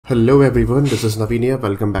Hello everyone, this is Naveen here.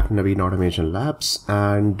 Welcome back to Naveen Automation Labs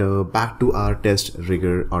and back to our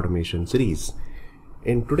testRigor automation series.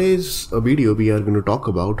 In today's video, we are going to talk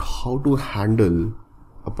about how to handle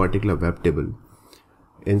a particular web table.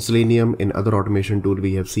 In Selenium, in other automation tool,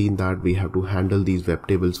 we have seen that we have to handle these web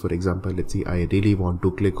tables. For example, let's see, I really want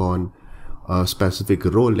to click on a specific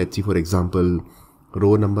row. Let's see, for example,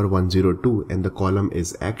 row number 102 and the column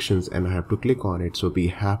is actions and I have to click on it. So we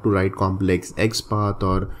have to write complex XPath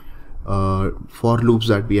or for loops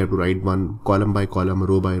that we have to write one column by column,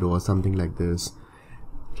 row by row or something like this,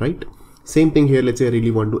 right? Same thing here. Let's say I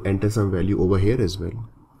really want to enter some value over here as well.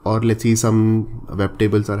 Or let's see, some web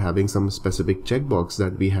tables are having some specific checkbox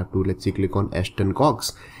that we have to, let's see, click on Ashton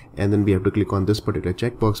Cox and then we have to click on this particular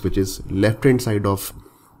checkbox which is left hand side of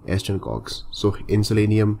Ashton Cox. So in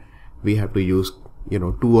Selenium we have to use one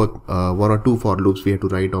or two for loops we have to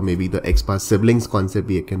write, or maybe the XPath siblings concept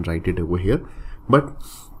we can write it over here. But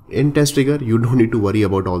in testRigor you don't need to worry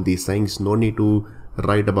about all these things. No need to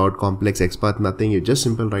write about complex XPath, nothing. You just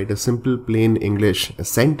write a simple plain English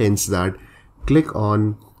sentence that click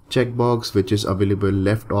on checkbox which is available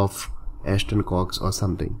left of Ashton Cox or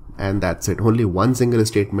something, and that's it. Only one single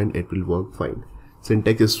statement, it will work fine.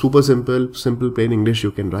 Syntax is super simple plain English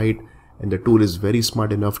you can write, and the tool is very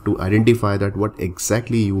smart enough to identify that what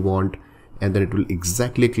exactly you want, and then it will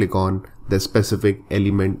exactly click on the specific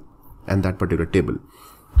element and that particular table.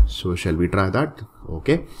 So shall we try that?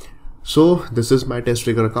 Okay, so this is my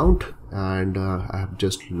testRigor account and I have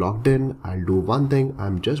just logged in. I'll do one thing.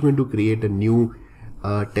 I'm just going to create a new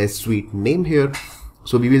test suite name here.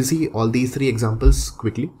 So we will see all these three examples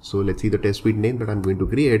quickly. So let's see the test suite name that I'm going to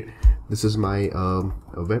create. This is my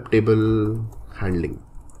web table handling.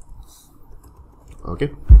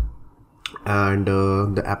 Okay, and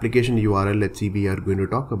the application URL, let's see, we are going to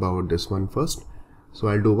talk about this one first. So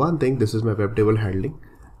I'll do one thing. This is my web table handling.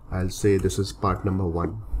 I'll say this is part number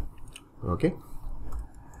 1. Okay,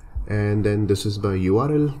 and then this is the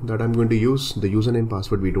URL that I'm going to use. The username,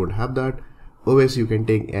 password, we don't have that. OS you can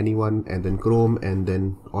take anyone, and then Chrome, and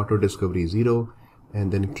then auto discovery 0,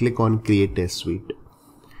 and then click on create test suite.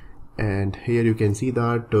 And here you can see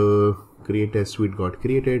that create test suite got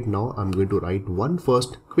created. Now I'm going to write one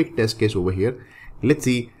first quick test case over here. Let's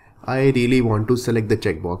see, I really want to select the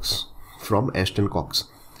checkbox from Ashton Cox.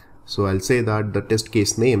 So I'll say that the test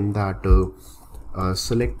case name that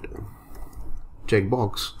select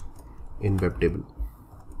checkbox in web table.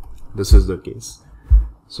 This is the case.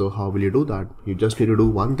 So how will you do that? You just need to do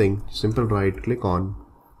one thing. Simple right click on,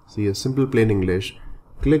 see a simple plain English,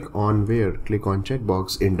 click on where? Click on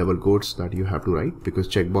checkbox in double quotes that you have to write, because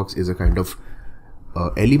checkbox is a kind of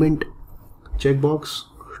element. Checkbox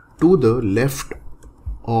to the left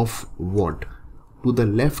of what? To the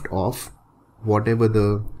left of whatever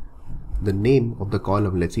the name of the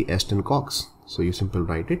column, let's see, Ashton Cox. So you simple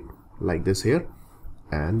write it like this here,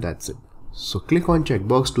 and that's it. So click on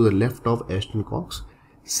checkbox to the left of Ashton Cox.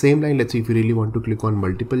 Same line, let's see, if you really want to click on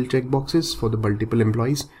multiple checkboxes for the multiple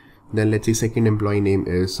employees, then let's see second employee name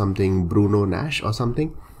is something Bruno Nash or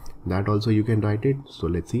something, that also you can write it. So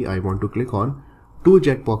let's see, I want to click on 2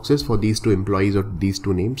 checkboxes for these 2 employees or these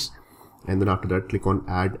 2 names, and then after that click on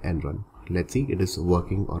add and run. Let's see it is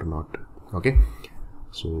working or not. Okay,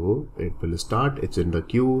 so it will start, it's in the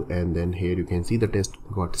queue, and then here you can see the test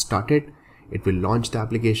got started. It will launch the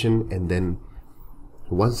application, and then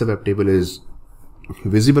once the web table is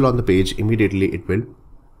visible on the page, immediately it will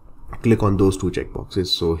click on those 2 checkboxes.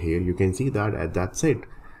 So here you can see that that's it,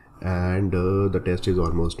 and the test is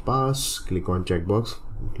almost passed. Click on checkbox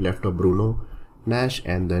left of Bruno Nash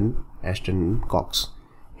and then Ashton Cox.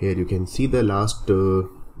 Here you can see the last the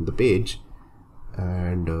page,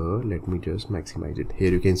 and let me just maximize it.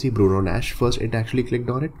 Here you can see Bruno Nash first, it actually clicked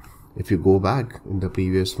on it. If you go back in the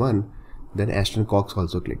previous one, then Ashton Cox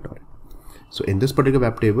also clicked on it. So in this particular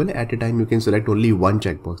web table, at a time you can select only one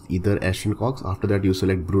checkbox, either Ashton Cox, after that you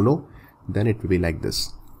select Bruno, then it will be like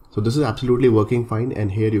this. So this is absolutely working fine,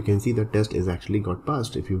 and here you can see the test is actually got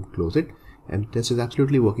passed. If you close it, and test is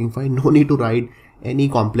absolutely working fine. No need to write any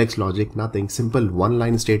complex logic, nothing, simple one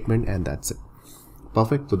line statement, and that's it.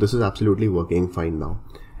 Perfect. So this is absolutely working fine now.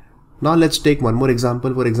 Now let's take one more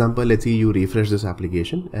example. For example, let's see you refresh this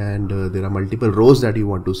application, and there are multiple rows that you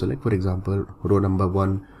want to select. For example, row number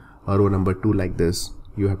 1 or row number 2, like this.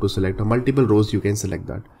 You have to select multiple rows, you can select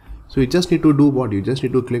that. So you just need to do what? You just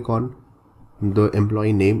need to click on the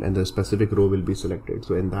employee name and the specific row will be selected.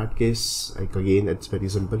 So in that case, like again, it's very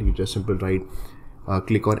simple. You just simply write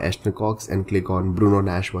click on Ashton Cox and click on Bruno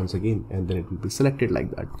Nash once again, and then it will be selected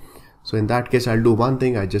like that. So in that case, I'll do one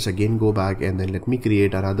thing. I just again go back and then let me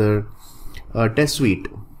create another test suite.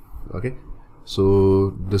 Okay,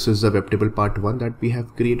 So this is the WebTable part 1 that we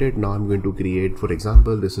have created. Now I'm going to create, for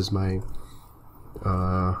example, this is my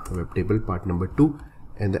WebTable part number 2,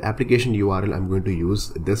 and the application URL I'm going to use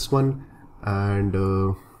this one, and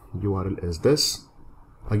URL is this.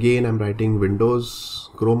 Again, I'm writing Windows,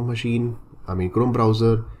 Chrome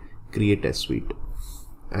browser, create test suite,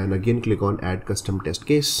 and again click on add custom test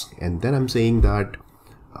case, and then I'm saying that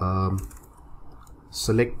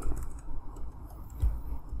select,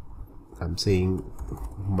 I'm saying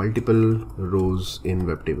multiple rows in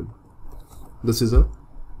WebTable. This is a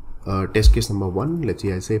test case number 1. Let's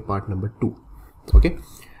see, I say part number 2. Okay,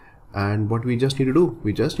 and what we just need to do,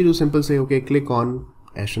 we just need to simply say, okay, click on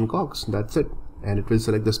Ashton Cox, that's it, and it will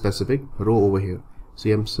select the specific row over here.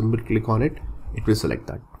 See, I'm simply click on it, it will select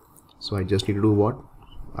that. So I just need to do what?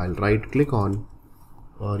 I'll right click on,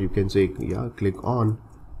 or you can say, yeah, click on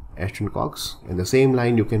Ashton Cox, and the same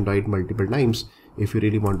line you can write multiple times if you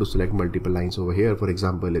really want to select multiple lines over here. For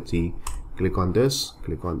example, let's see, click on this,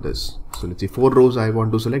 click on this. So let's see, 4 rows I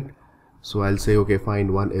want to select. So I'll say, okay,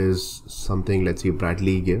 fine, one is something, let's see,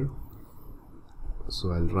 Bradley Gear.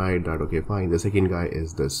 So I'll write that, okay, fine. The second guy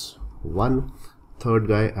is this one. Third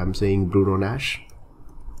guy, I'm saying Bruno Nash.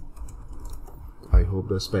 I hope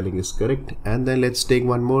the spelling is correct. And then let's take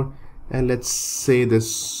one more, and let's say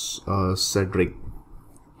this Cedric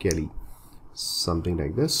Kelly, something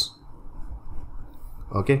like this.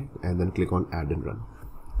 Okay, and then click on add and run.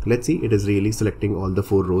 Let's see, it is really selecting all the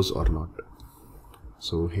 4 rows or not.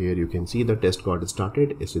 So here you can see the test got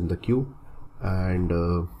started, it's in the queue, and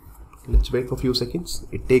let's wait for a few seconds.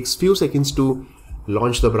 It takes few seconds to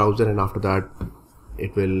launch the browser, and after that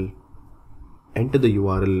it will enter the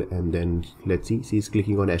URL, and then let's see, it's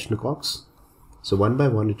clicking on Ashton Cox. So one by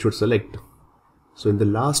one it should select. So in the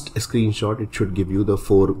last screenshot it should give you the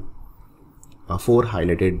 4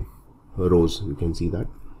 highlighted rows, you can see that.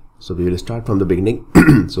 So we will start from the beginning.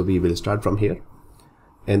 So we will start from here,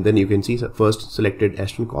 and then you can see first selected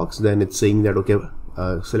Ashton Cox, then it's saying that, okay,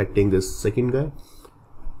 selecting this second guy.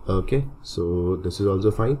 Okay, so this is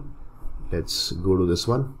also fine. Let's go to this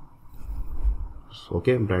one.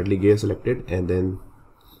 Okay, Bradley Gear selected, and then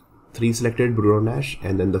 3 selected, Bruno Nash,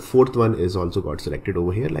 and then the 4th one is also got selected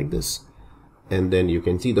over here like this, and then you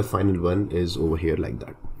can see the final one is over here like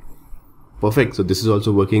that. Perfect. So this is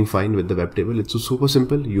also working fine with the WebTable. It's super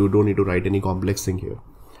simple. You don't need to write any complex thing here.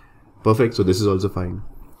 Perfect. So this is also fine.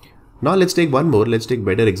 Now let's take one more. Let's take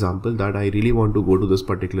better example that I really want to go to this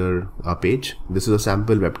particular page. This is a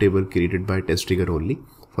sample WebTable created by testRigor only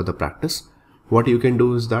for the practice. What you can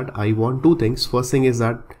do is that I want 2 things. First thing is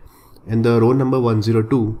that in the row number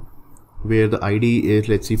 102, where the ID is,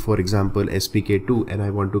 let's see, for example, SPK2, and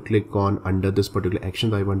I want to click on under this particular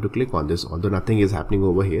action, I want to click on this, although nothing is happening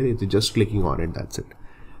over here, it's just clicking on it, that's it.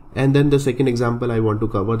 And then the second example I want to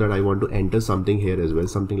cover that I want to enter something here as well,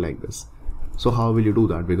 something like this. So how will you do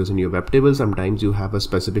that? Because in your WebTable sometimes you have a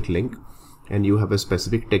specific link and you have a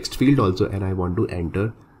specific text field also, and I want to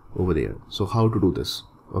enter over there. So how to do this?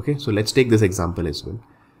 Okay, so let's take this example as well.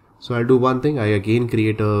 So I'll do one thing. I again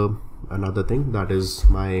create another thing, that is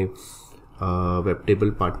my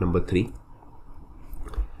WebTable part number 3,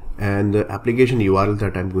 and the application URL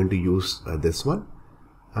that I'm going to use this one,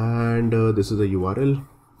 and this is the URL,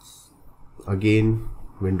 again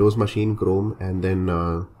Windows machine, Chrome, and then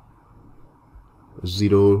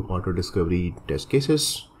 0 auto discovery test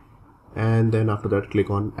cases, and then after that click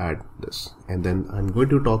on add this, and then I'm going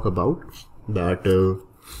to talk about that.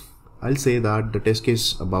 I'll say that the test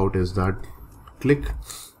case about is that click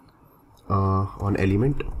on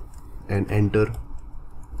element and enter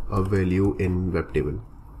a value in WebTable.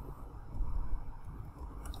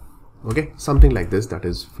 Okay, something like this, that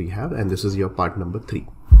is we have, and this is your part number 3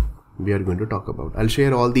 we are going to talk about. I'll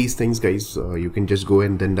share all these things, guys. You can just go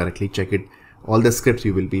and then directly check it, all the scripts,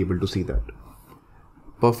 you will be able to see that.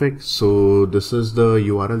 Perfect. So this is the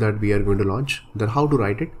URL that we are going to launch. Then how to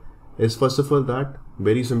write it is, first of all, that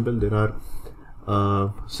very simple. There are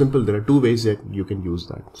 2 ways that you can use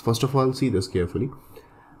that. First of all, see this carefully.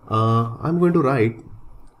 I'm going to write,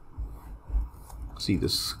 see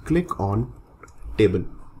this, click on table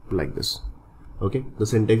like this. Okay, the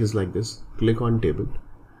syntax is like this, click on table,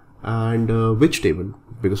 and which table,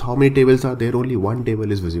 because how many tables are there? Only one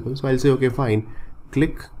table is visible. So I'll say, okay, fine,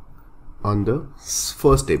 click on the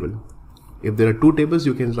first table. If there are 2 tables,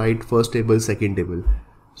 you can write first table, second table.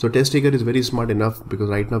 So testRigor is very smart enough, because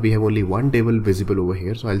right now we have only one table visible over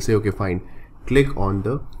here. So I'll say, okay, fine, click on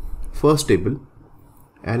the first table,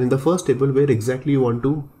 and in the first table where exactly you want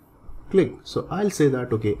to click. So I'll say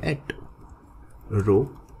that, okay, at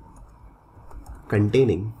row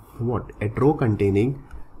containing what? At row containing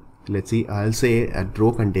let's see, I'll say at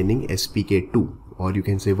row containing SPK2, or you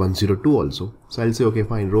can say 102 also. So I'll say, okay,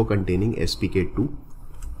 fine, row containing SPK2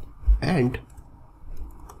 and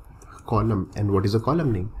column. And what is the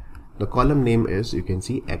column name? The column name is, you can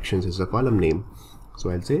see, actions is the column name. So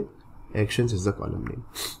I'll say actions is the column name.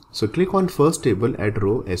 So click on first table at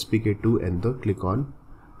row SPK2 and the click on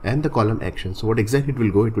and the column actions. So what exactly it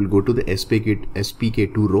will go? It will go to the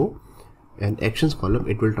SPK2 row and actions column.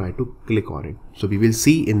 It will try to click on it. So we will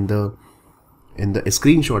see in the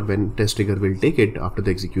screenshot when testRigor will take it after the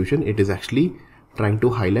execution, it is actually trying to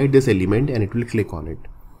highlight this element and it will click on it.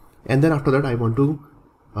 And then after that, I want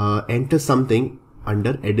to enter something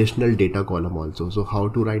under additional data column also. So how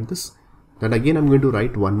to write this? That again, I'm going to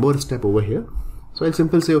write one more step over here. So I'll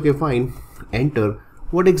simply say, okay, fine, enter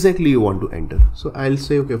what exactly you want to enter. So I'll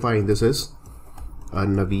say, okay, fine, this is a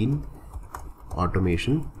Naveen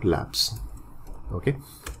AutomationLabs. Okay,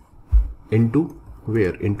 into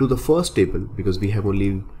where? Into the first table, because we have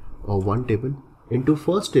only one table. Into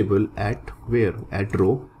first table at where? At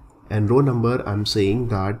row, and row number, I'm saying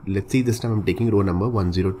that, let's see, this time I'm taking row number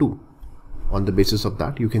 102. On the basis of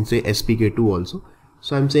that, you can say SPK2 also.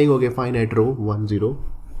 So I'm saying, okay, fine, at row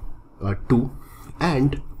 102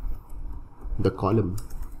 and the column,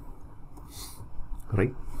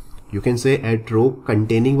 right? You can say at row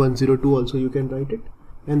containing 102 also, you can write it.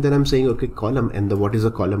 And then I'm saying, okay, column, and what is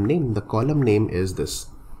the column name? The column name is this,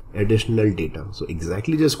 additional data. So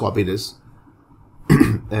exactly just copy this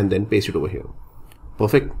and then paste it over here.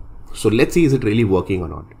 Perfect. So let's see, is it really working or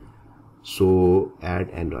not? So add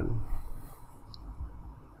and run.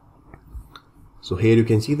 So here you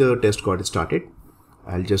can see the test got started.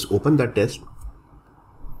 I'll just open that test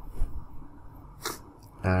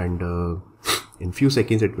and in few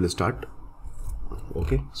seconds it will start.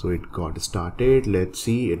 Okay, so it got started. Let's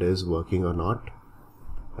see it is working or not.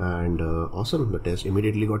 And awesome, the test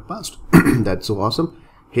immediately got passed. That's so awesome.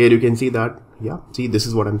 Here you can see that, yeah, see, this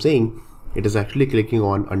is what I'm saying. It is actually clicking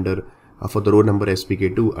on under for the row number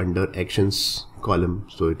SPK2 under actions column.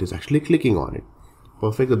 So it is actually clicking on it.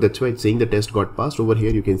 Perfect. So that's why it's saying the test got passed. Over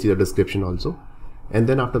here you can see the description also. And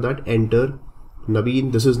then after that, enter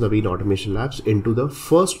Naveen, this is Naveen AutomationLabs, into the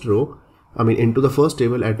first row, into the first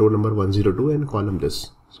table at row number 102 and column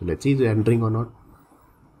this. So let's see is it entering or not.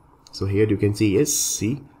 So here you can see, yes,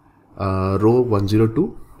 see, row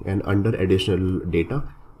 102 and under additional data,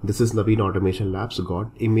 this is Naveen AutomationLabs got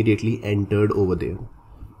immediately entered over there.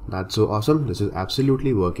 That's so awesome. This is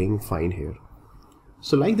absolutely working fine here.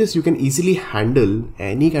 So like this, you can easily handle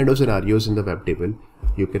any kind of scenarios in the WebTable.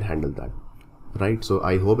 You can handle that, right? So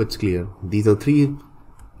I hope it's clear. These are three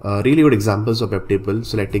really good examples of WebTable: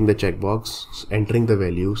 selecting the checkbox, entering the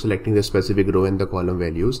value, selecting the specific row and the column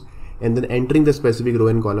values, and then entering the specific row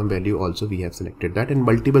and column value also. We have selected that, and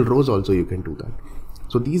multiple rows also you can do that.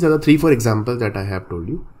 So these are the 3-4 examples that I have told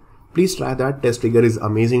you. Please try that. testRigor is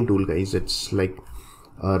amazing tool, guys. It's like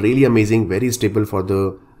really amazing, very stable for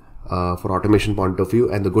the for automation point of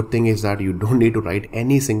view. And the good thing is that you don't need to write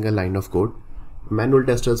any single line of code. Manual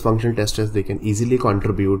testers, functional testers, they can easily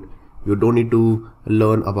contribute. You don't need to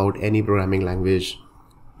learn about any programming language.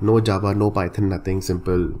 No Java, no Python, nothing.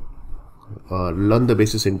 Simple. Learn the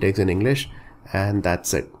basic syntax in English and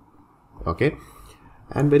that's it. Okay,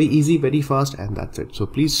 and very easy, very fast, and that's it. So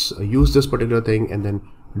please use this particular thing and then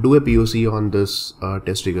do a POC on this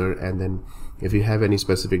testRigor, and then if you have any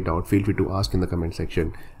specific doubt, feel free to ask in the comment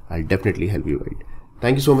section. I'll definitely help you, right?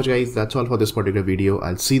 Thank you so much, guys. That's all for this particular video.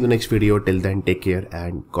 I'll see you in the next video. Till then, take care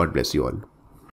and God bless you all.